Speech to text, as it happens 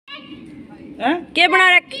क्या बना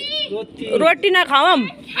रखे? रोटी ना खाओ हम,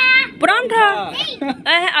 परांठा,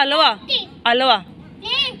 हलवा, हलवा,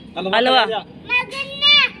 हलवा।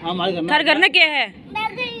 थार घर में क्या है?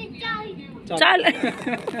 चल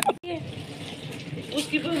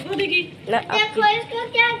उसकी देगी। देखो इसको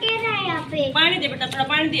क्या कह रहा है यहाँ पे। पानी दे बेटा, थोड़ा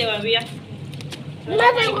पानी दिया भैया।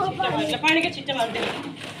 पानी के छींटे मार दे।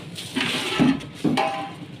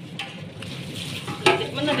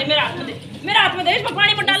 दे मेरा हाथ में दे, मेरा हाथ में दे, इसमें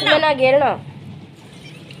पानी मत डालना। ना घेरना।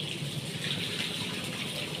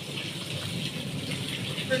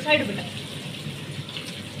 साइड बेटा।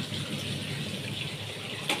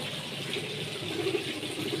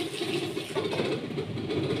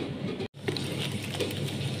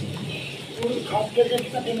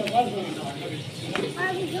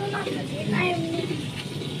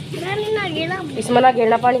 इसमें ना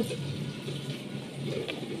घेरना पानी।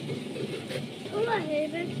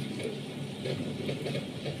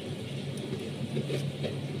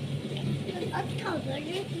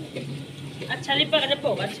 अच्छा लिपा का जब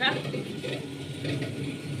होगा। अच्छा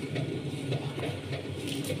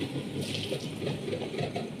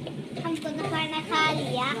हमको तो खाना खा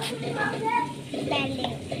लिया पहले।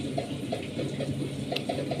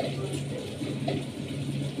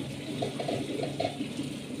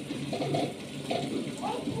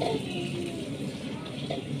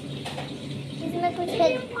 इसमें कुछ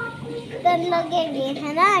कर लगेंगे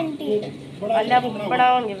है ना आंटी? बड़ा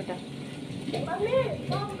होंगे बेटा।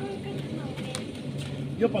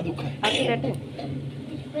 यो पादुका है।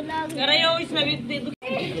 अरे यो इसमें भी दे दो।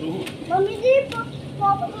 मम्मी जी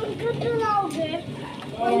पॉपकॉर्न कितना लाओगे?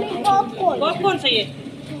 Mummy popcorn. पॉपकॉर्न चाहिए,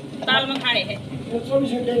 दाल में खाने हैं।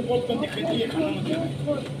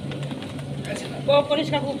 पॉपकॉर्न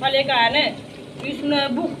इसका भूखा लेकर आया ना, इसने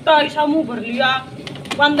भूखता ऐसा मुंह भर लिया,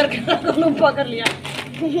 बंदर के मुंह पकड़ लिया।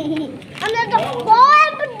 हमने तो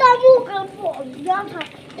बहुत बड़ा मुंह कर दिया था।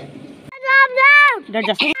 डर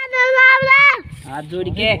जा। हाथ जोड़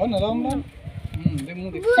के।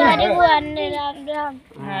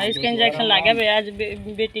 हाँ इसका इंजेक्शन लगा भाई आज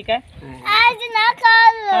बेटी का। आज ना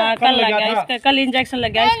कल। हाँ कल लगा इसका, कल इंजेक्शन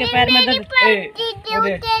लगा इसके पैर में दर्द।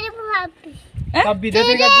 अब भी दे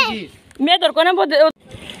देगा दीदी। मैं तेरे को ना बहुत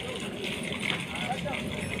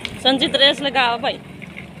संचित रेस लगा भाई।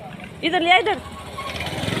 इधर ले, इधर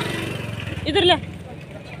इधर ले,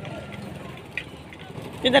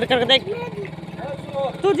 इधर कर देख।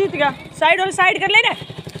 तू जीत गया। साइड और साइड कर ले ना।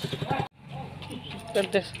 कर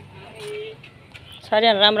दे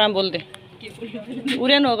सारे राम राम बोल दे।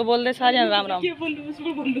 पूरे नो को बोल दे सारे राम राम। क्या बोल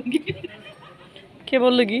लूंगी? क्या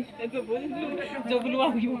बोल लूंगी? जो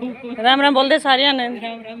बुलवाऊंगी राम राम बोल दे सारिया ने।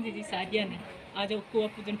 राम राम दीदी सारिया ने। आज आपको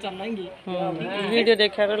पूजन चलाएंगे। वीडियो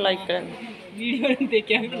देखा करो, लाइक करो। वीडियो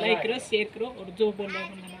देखा करो, लाइक करो, शेयर करो और जो बोलना है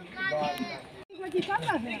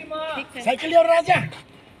साइकिल और राजा।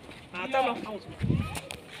 हाँ चलो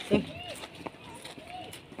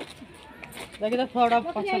लगे तो थोड़ा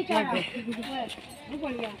पसंद लगे।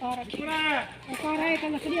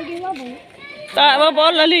 वो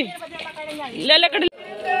बोल लली ले लकड़ी।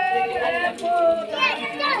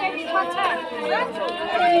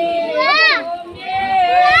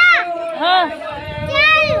 हाँ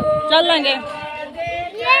चल लेंगे,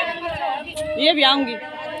 ये भी आऊंगी।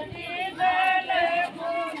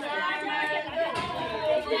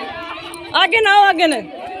 आगे ना आओ, आगे ना।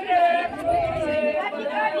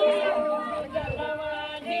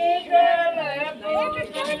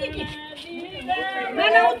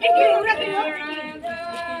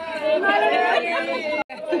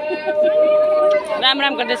 राम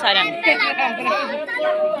राम कर दे सारे।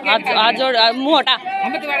 आज जोड़ मुंह हटा।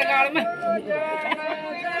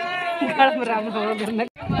 राम राम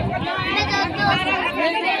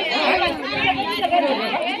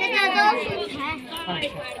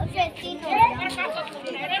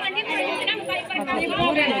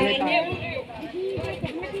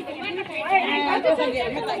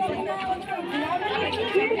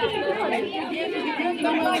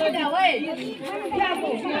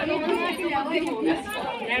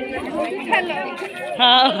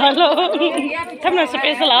हाँ हेलो, तब ना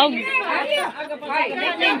स्पेशल आओगी।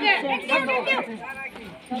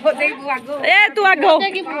 ए तू आगो,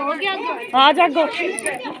 हाँ जागो।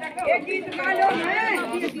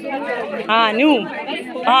 हाँ न्यू,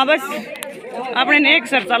 हाँ बस अपने नेक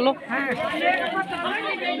सर चलो।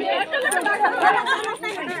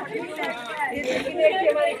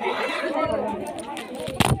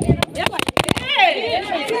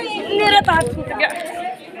 मेरा तो हाथ टूट गया,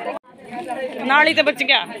 नाड़ी तो बच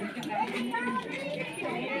गया।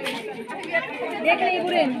 देख ले,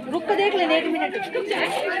 रुक देख ले 1 मिनट।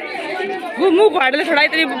 वो मुंह फाड़ ले थोड़ा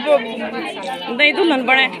इतनी नहीं दुल्हन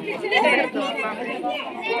बने।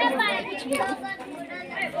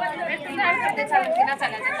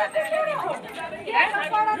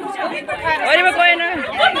 और मैं कोई ना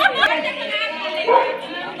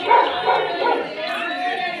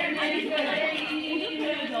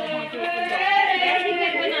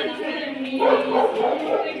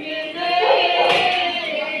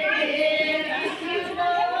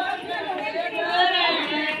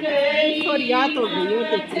और याद हो गई हो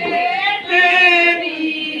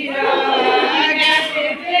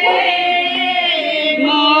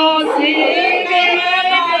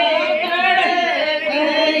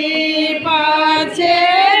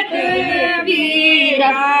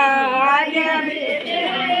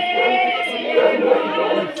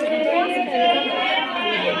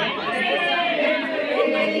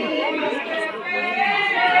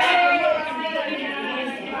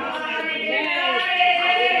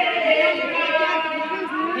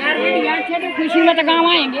खुशी में तो गाँव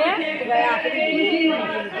आएंगे।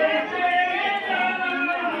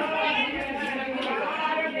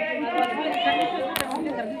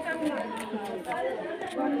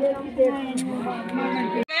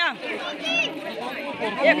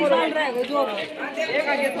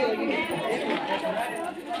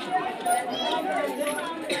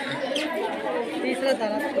 तीसरा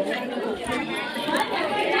सारा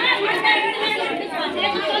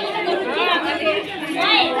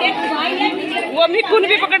वो मिकुन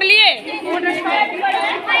भी पकड़ लिए।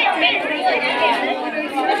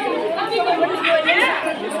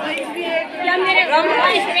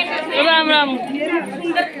 राम राम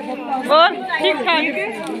और ठीक ठाक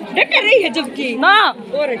देख रही है जबकि ना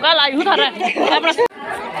कल आई हूँ थारा अपना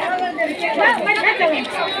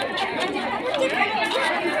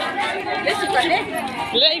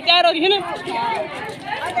ले तैयार हो गई है ना।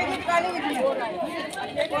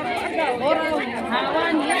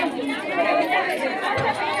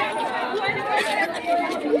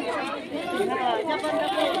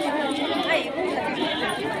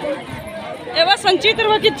 ये बस संचित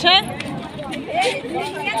वो किच्छा है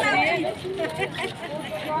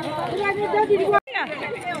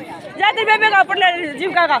जाते बेबे का पड़ले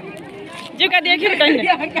जीविका का जीविका देखी कहीं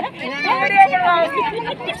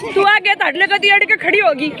तू आगे हटले कदी अड़ के खड़ी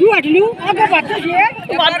होगी क्यों हट लूं आगे बात है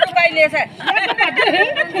बात का ले से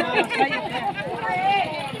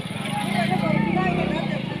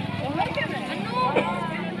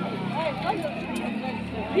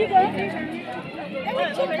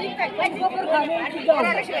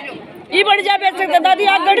ये बढ़ जा बेच सकते दादी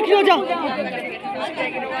आग गड़ क्यों जा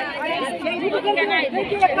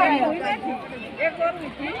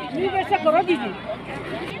वैसा करो दीदी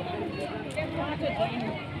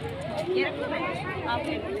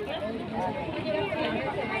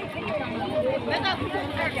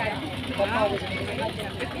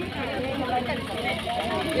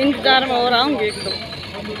इंतजार में और आऊंगी एकदम।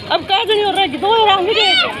 अब कहा जनी हो रहा है दो और आऊंगी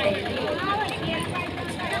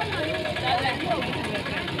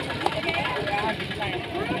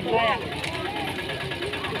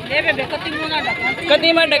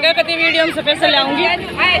कति में ढका कति वीडियो में स्पेशल लाऊंगी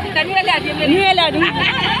ला दूंगी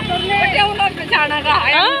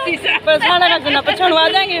पछाना का जना पछाणवा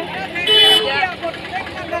जाएंगे।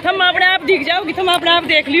 तुम अपने आप दिख जाओगी तुम अपने आप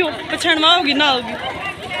देख लियो पछाणवा होगी ना होगी।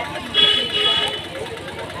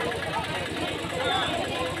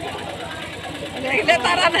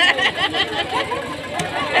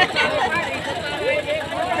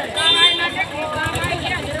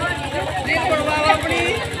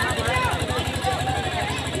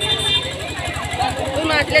 तू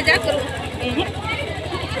नाच ले जा करो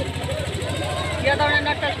या तो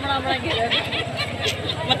नाटक बना के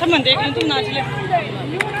मतलब मन देख तू नाच ले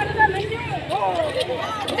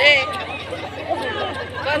देख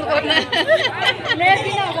कौन करना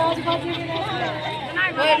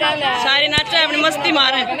सारे नाचे अपनी मस्ती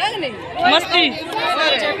मारे मस्ती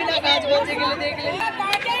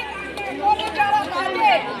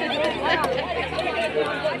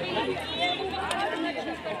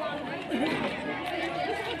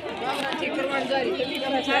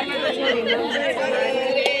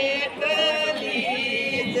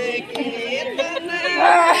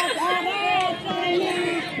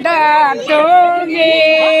डांटोगे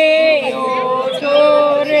ओ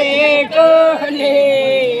छोरे को ले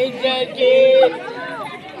जगे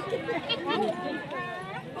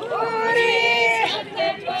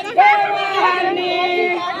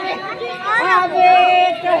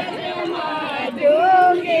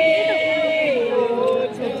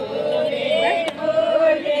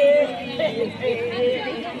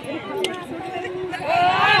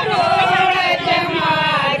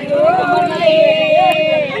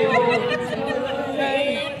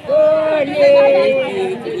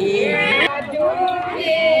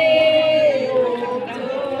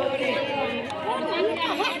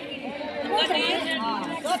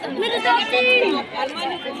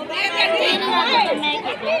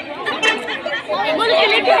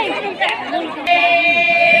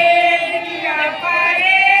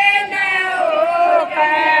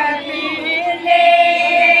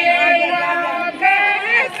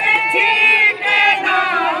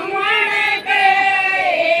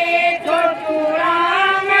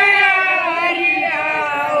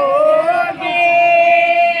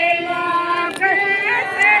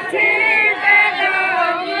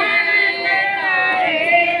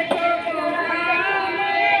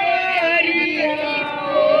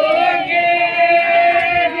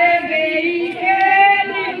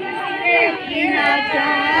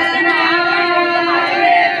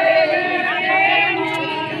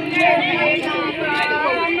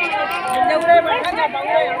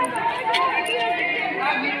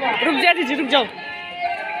रुक जा दीजिए, रुक जाओ।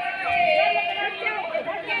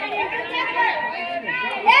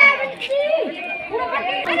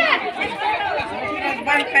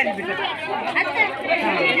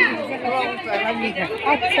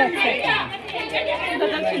 अच्छा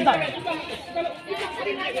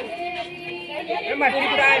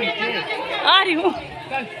आ रही हूँ,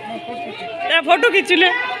 तेरा फोटो खींच ले।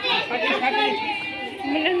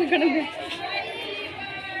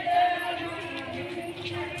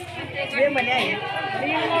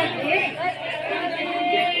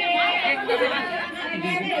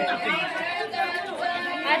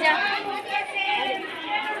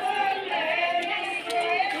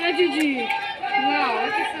 जी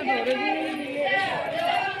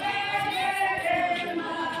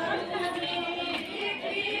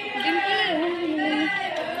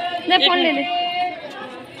फोन ले ले।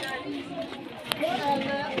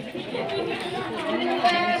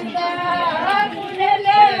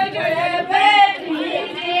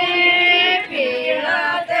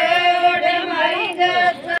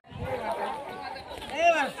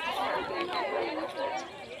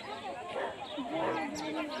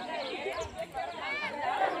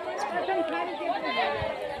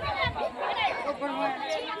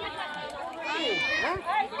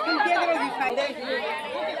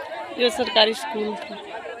 ये सरकारी स्कूल था।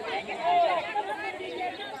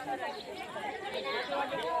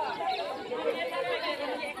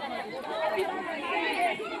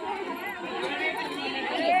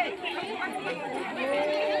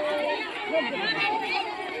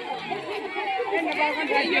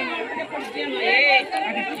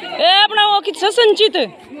 ए अपना वो कितना संचित ए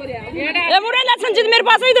मुड़ेला संचित मेरे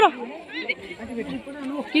पास है, इधर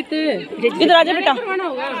इधर आजा बेटा,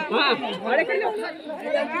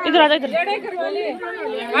 इधर आजा, इधर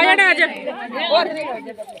आजा आजा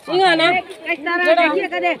ना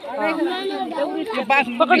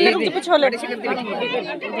पकड़ ले, रुक पीछे ले।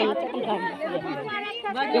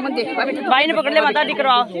 भाई ने पकड़ ले, माता दी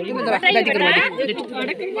करवाओ।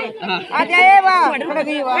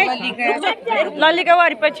 लाली का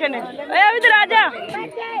वारी पीछे ने, इधर आजा।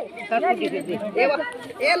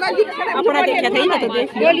 अपना देखा था ही ना, तो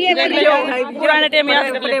बोलिए पुराने टाइम याद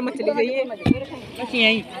कर ले। मछली चाहिए मछली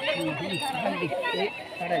यही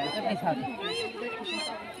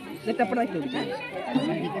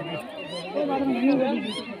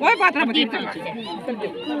कोई बात ना बता।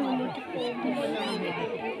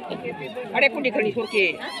 अरे कुंडी खड़ी छोड़ के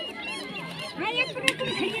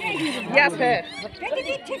यस है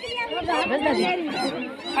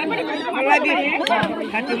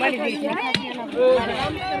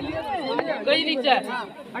गई नीचे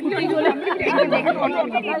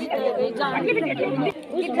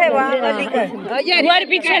किथे वहां गली का द्वार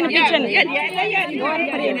पीछे न पीछे न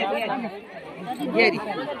ये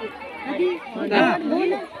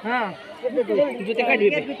हां जूते काट दे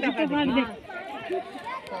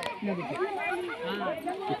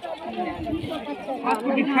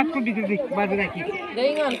हाथ को दिख रही बाजू रखी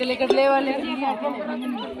देंगे उनके लेकर ले वाले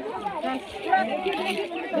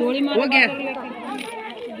गोली मार हो गया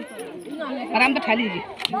आराम से खा लीजिए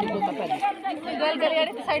गल गल यार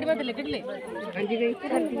साइड में लेकर ले। हां जी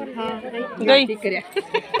गई ठीक करिया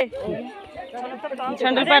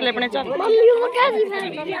सैंडल पैर ले अपने चल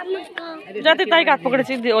जाते ताई हाथ पकड़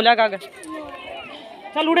सीधे ओला कागज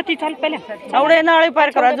चल उड़े थी चल पहले उड़े नाले पैर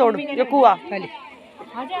करा जोड़ ये कुआ पहले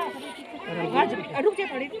रुक जा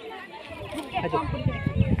थोड़ी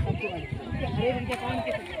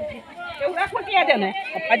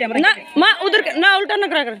ना मां उधर ना उल्टा न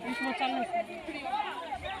करा कर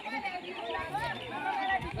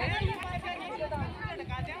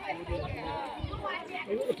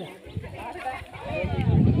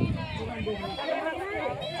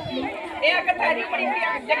ए अगर तारी बड़ी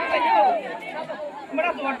देख सही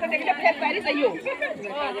बड़ा जोर से देख फिर तारी सही हो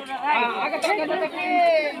हां आगे तो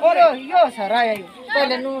और यो सर आया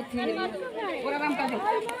पहले नु थी और आराम कर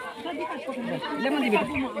ले मन दी बेटा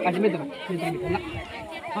आज में दो ना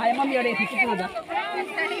हां मम्मी अरे थी कितना दा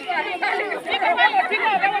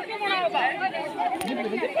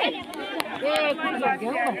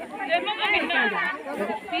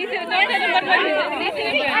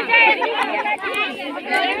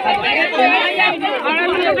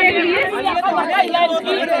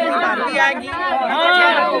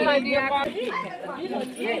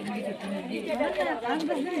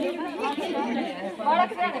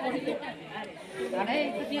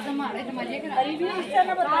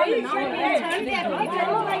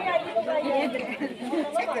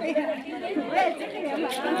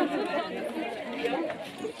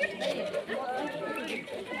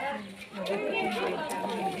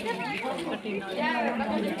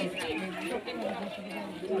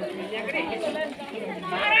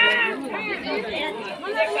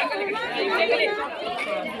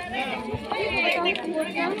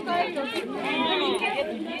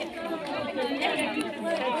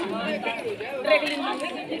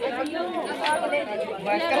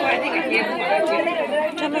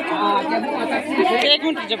एक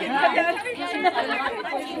मिनट जब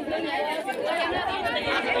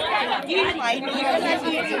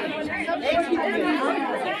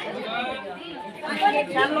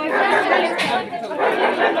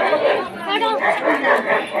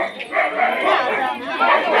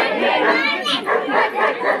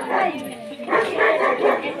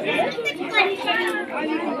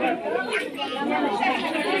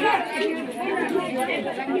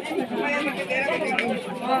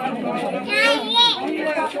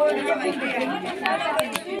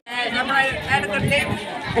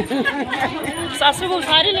सासू को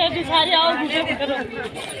सारी ले तू सारी आओ घूटे करो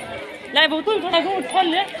ले बहुत थोड़ा को उठा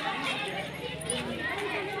ले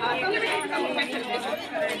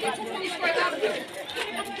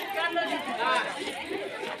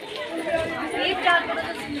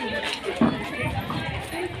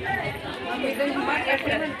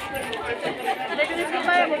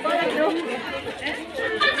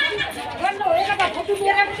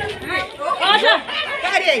आजा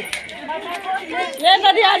ये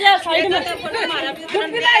दादी आ जा साइड में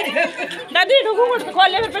दादी ढुकू मत खोल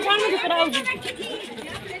ले फिर पहचान में दिख रहा होगी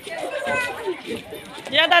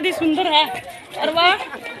ये दादी सुंदर है और वाह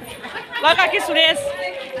वाह काकी सुरेश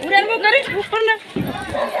उड़न वो करी ऊपर ना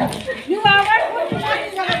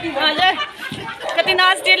आ जा कति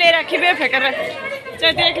नाच दे ले रखी बेफिक्र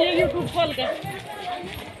चाहे देख ले यूट्यूब खोल के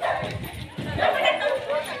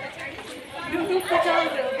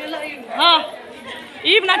हाँ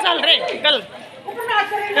ईब ना चल रहे कल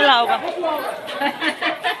आओगा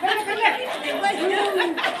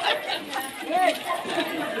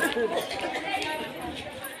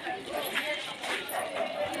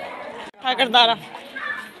करदारा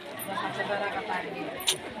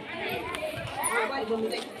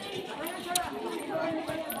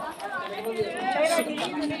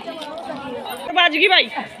बाजगी भाई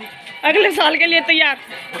अगले साल के लिए तैयार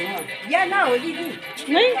या ना होली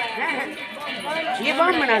नहीं ये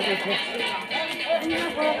बाम बनाते थे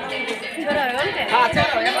हाँ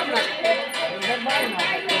चलो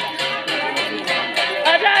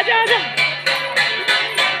आजा आजा आजा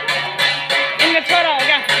इनका छोरा हो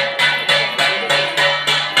गया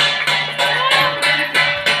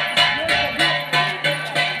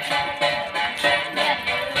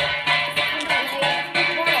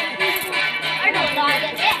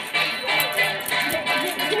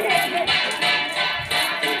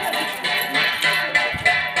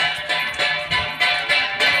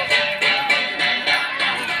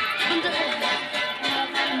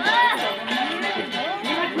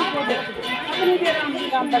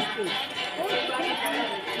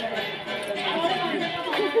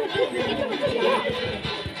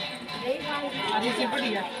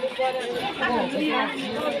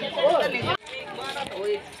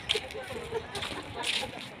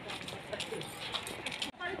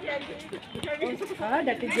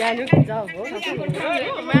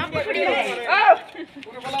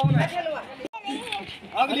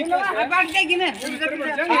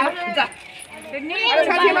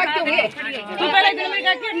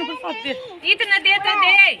इतना दे तो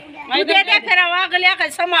दे फिर अगले का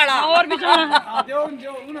संभाला और भी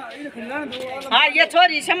हाँ ये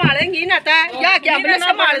छोरी संभालेंगी ना तो या क्या हमने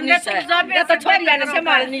संभालनी से या तो छोरी ने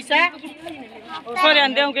संभालनी से छोरी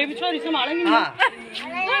आंदे होंगे भी छोरी संभालेंगे हाँ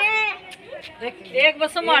एक बार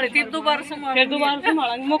संभाली थी दोबारा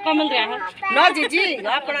संभालेंगे मौका मिल रहा है ना जी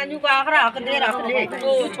अपना न्यू का आखरा हक दे रख ले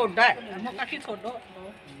तो छोड़ा है मौका की छोड़ो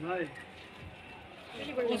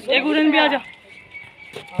एक उड़न भी आ जा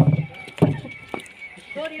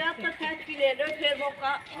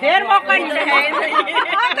फिर मौका नहीं है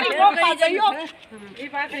आखिरी मौका जाइयो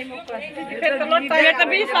ये तो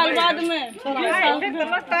 20 साल बाद में 20 साल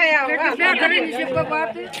लगता है होगा क्या करें इसी को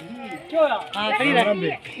बात हाँ सही राम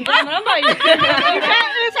राम भाई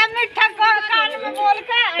सामने ठग कान में बोल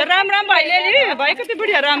के राम राम भाई ले ली भाई कितनी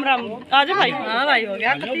बढ़िया राम राम आजा भाई हाँ भाई हो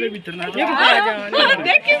गया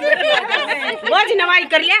देखिए रोज नवाई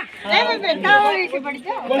कर लिया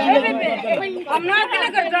हम ना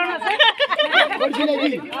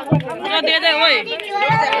दे दे ओए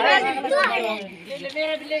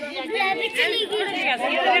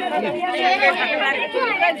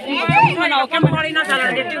बनाओ क्या वाली ना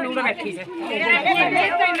सालन देती हूं उड़ा बैठी से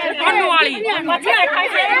अन्नू वाली पछे खाई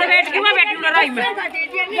से बैठ के मैं बैठी लड़ाई में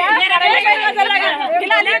मेरा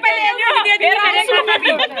खिला ले पहले दे दे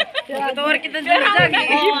तो और कितने जल्दी जागी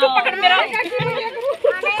तू पकड़ मेरा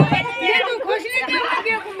ये तू खुश नहीं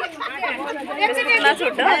कितना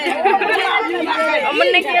छोटा अमन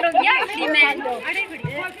ने क्या रोक दिया इसी में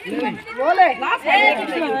बोले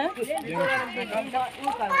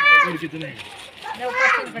कितने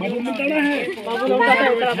बाबू मिटाना है बाबू लोग का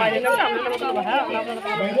उतना बाजे ना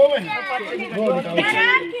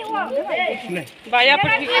भाई आप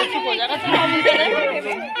ठीक हो जाएगा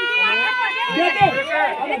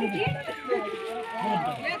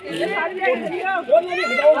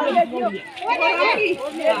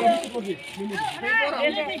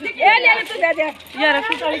ये ले तू दे दे यार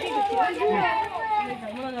रखी साड़ी की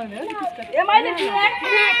ये मायने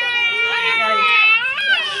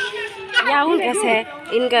या उनका से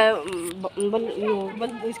इनका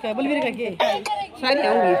इसका बलवीर का के सारी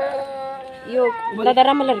होंगी यो दादा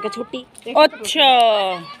रामलर का छुट्टी अच्छा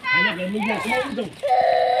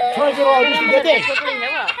छोड़ करो और इसको दे दे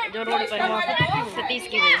जो रोड पे है 30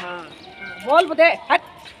 की हां बोल बते हट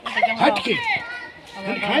हट के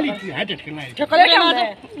खाली हट करना है चॉकलेट आ जा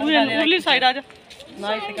उरली साइड आ जा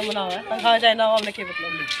ना इसे क्या मना है खा जाए ना हमने के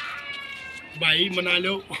मतलब भाई मना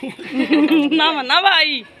लो ना मना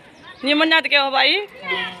भाई ये मन्नत के हो भाई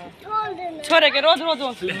छोरे के रोज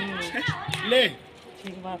रोज ले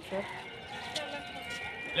ठीक बात है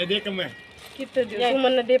ले देख मैं कितने दे तू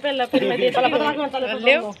मन दे पहला फिर मैं दे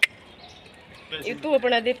ले ये तू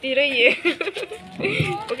अपना देती रही है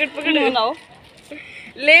पकड़ पकड़ बनाओ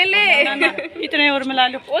ले ले इतने और मिला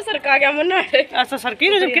लो वो सर का क्या मना है ऐसा सर की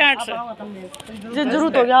जो कैट से जिन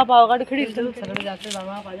जरूरत हो गया आप आओ गाड़ी खड़ी सर जाते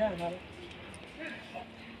बाबा आप आ जा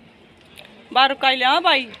बाहर का ले हां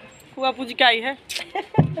भाई हुआ पूजी क्या आई है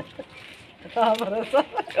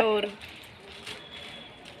और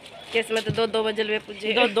केस में तो 2 बजे वे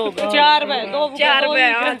पूजे 2 4 बजे 2 4 बजे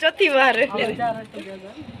हां चौथी बार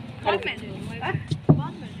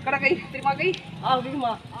करा गई तेरी मां गई आओगी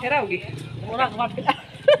मां फिर आओगी ओरा काट के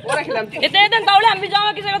और खिलाम इतने दिन तावले हम भी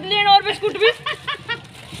जाओ किसी को लेने और बिस्कुट भी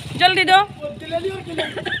जल्दी दो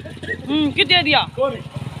कितने दिया कौन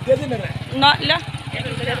दे दे मेरा ना ले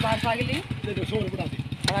बाहर भाग ली दे दो 100 रुपए दे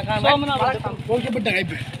 100 मना कौन के बड्डा है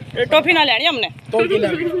टॉफी ना लेनी हमने तोड़ के ले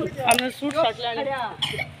हमने सूट शर्ट लेनी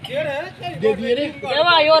दे दिए रे ये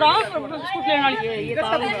भाई और बिस्कुट लेने वाली ये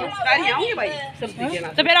सारी आऊंगी भाई सब देना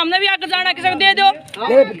तो फिर हमने भी आकर जाना किसी को दे दो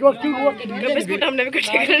दे क्यों हुआ बिस्कुट हमने भी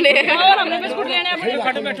इकट्ठे करने हैं और हमने बिस्कुट लेने हैं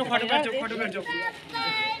खट बैठो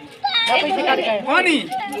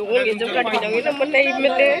होंगे जब कट के जाओगे ना मन नहीं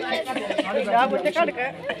मिले जा बोलते कट के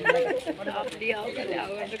आप लिया आओ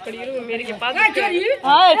खड़ी रहो मेरे के पास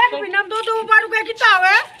हां बिना दो ऊपर का कितना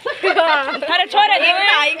है अरे छोरे देवे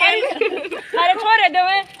आई गए अरे छोरे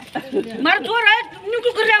देवे मर छोरा नुकु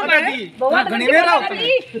कर रहा है घणी में रहो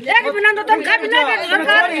एक बिना तो तनखा बिना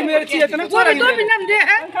सरकार मेरे चाहिए इतना छोरा दो बिना दे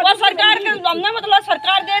है वो सरकार के हमने मतलब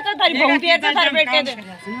सरकार दे तो थारी बहुत दे तो थारे बेटे दे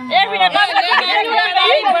एक बिना काम करके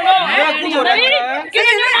बनो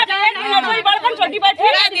किसी ने ना कोई बड़कन छोटी बैठी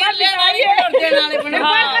है देने वाले बने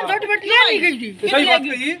बड़कन छोटी बैठी नहीं गई थी सही बात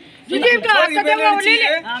कही तुझे का कदम वो ले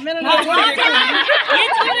ले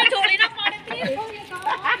ये छोरी ना पाड़ती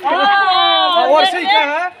और सही क्या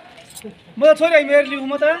है मैं छोरी मेरे लिए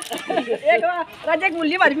मत है एक राजा की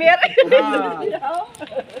मुल्ली मारी मेरे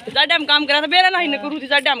जाडे हम काम करा था बेरा नहीं न करू थी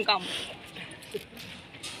जाडे हम काम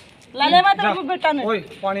लाले मत को बेटा ने ओए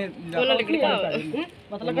पानी दोनों लिखने का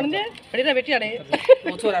मतलब कर दे खड़ी ना बेटी अरे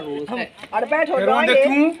वो छोरा रोज है अरे बैठ हो रोन दे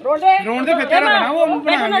तू रोन दे तेरा ना वो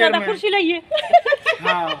देखो ना दादा कुर्सी लाइए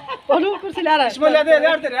हां बोलू कुर्सी ला रहा है इसमें ले दे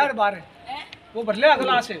यार तेरे यार बाहर वो भर ले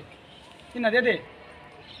अगला से इना दे दे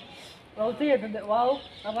बहुत ही वाओ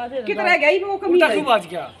आवाज है कितना गई वो कमी उल्टा क्यों बाज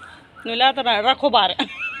गया नुला तो रखो बाहर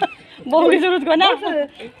बहुत की जरूरत को ना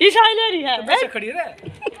ईशा ले रही है वैसे खड़ी रे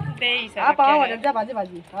 23 आप आओ जा बाजी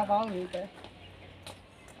आप आओ ये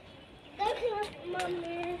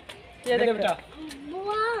ये देख बेटा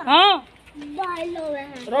हां बालो है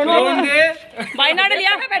रोन दे भाई ना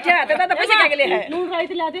लिया बैठे हैं दादा पैसे क्या के लिए है नूर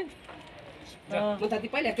राइट ला दे बताती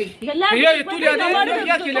पहले कही थी ये तू ले दे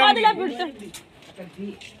क्या खिला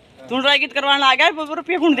तू ट्राई कित करवाना आ गया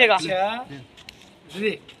रुपये कौन देगा अच्छा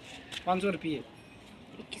दे 500 रुपए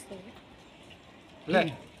ले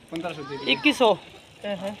 1500 दे 2100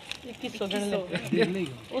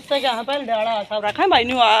 उससे क्या है पहले डाड़ा सब रखा है भाई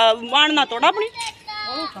न्यू मारना तोड़ा अपनी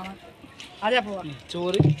आजा बुआ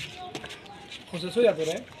चोर खुश सो जाते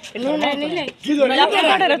रहे नून नहीं ले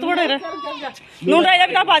थोड़े रे नून राई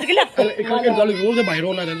का भाज गिला दुखता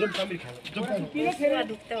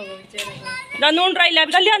होगा बेचारे ना नून राई ले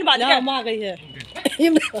कल्याण भाज के मां गई है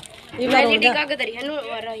एलईडी का गदरी है नून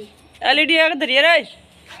और आई एलईडी का धरिए रे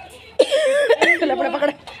ले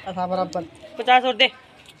पकड़ ऐसा बराबर 50 और दे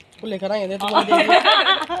खुले कराएंगे दे तो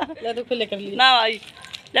ले तो खुले कर ली ना भाई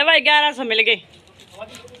ले भाई 1100 मिल गए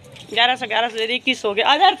 1100 दे 21 हो गए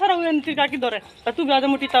आधार फर हुए अंतिर का की दौरे तू भी आधा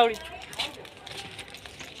मोटी तावड़ी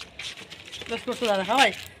बिस्कुट तो हाँ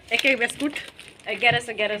भाई एक बिस्कुट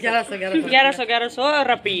 1100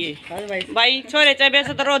 रुपये भाई छोरे चाहे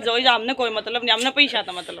वैसे तो रोज हो हमने कोई मतलब नहीं हमने पैसा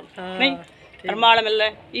था मतलब नहीं और माल मिल रहा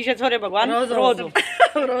है इसे छोरे भगवान रोज रोज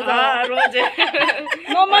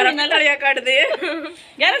नो महीना लड़िया काट दे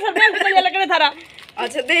 1100 रुपये लग रहा थारा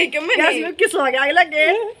अच्छा देख के मैं किस हो गया लगे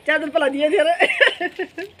 4 दिन पहले दिए थे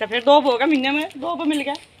तो फिर 2 होगा महीने में 2 पे मिल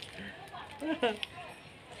गया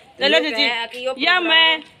चलो जी या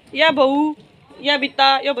मैं या बहू या बिता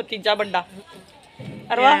या भतीजा बड्डा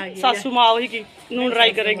अरे वाह सासू माँ वही की नून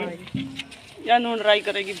राई करेगी या नून राई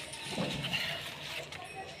करेगी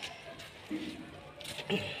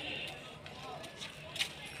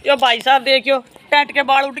यो भाई साहब देखियो टैट के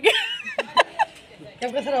बाल उठ के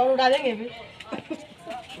जब कसर और उड़ा देंगे फिर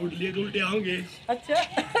उल्टे आओगे अच्छा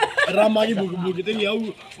रामा की भूख भूख इतनी आऊ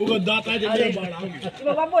वो दाता जब बाढ़ आओगे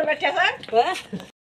बाबा बोल बैठे सर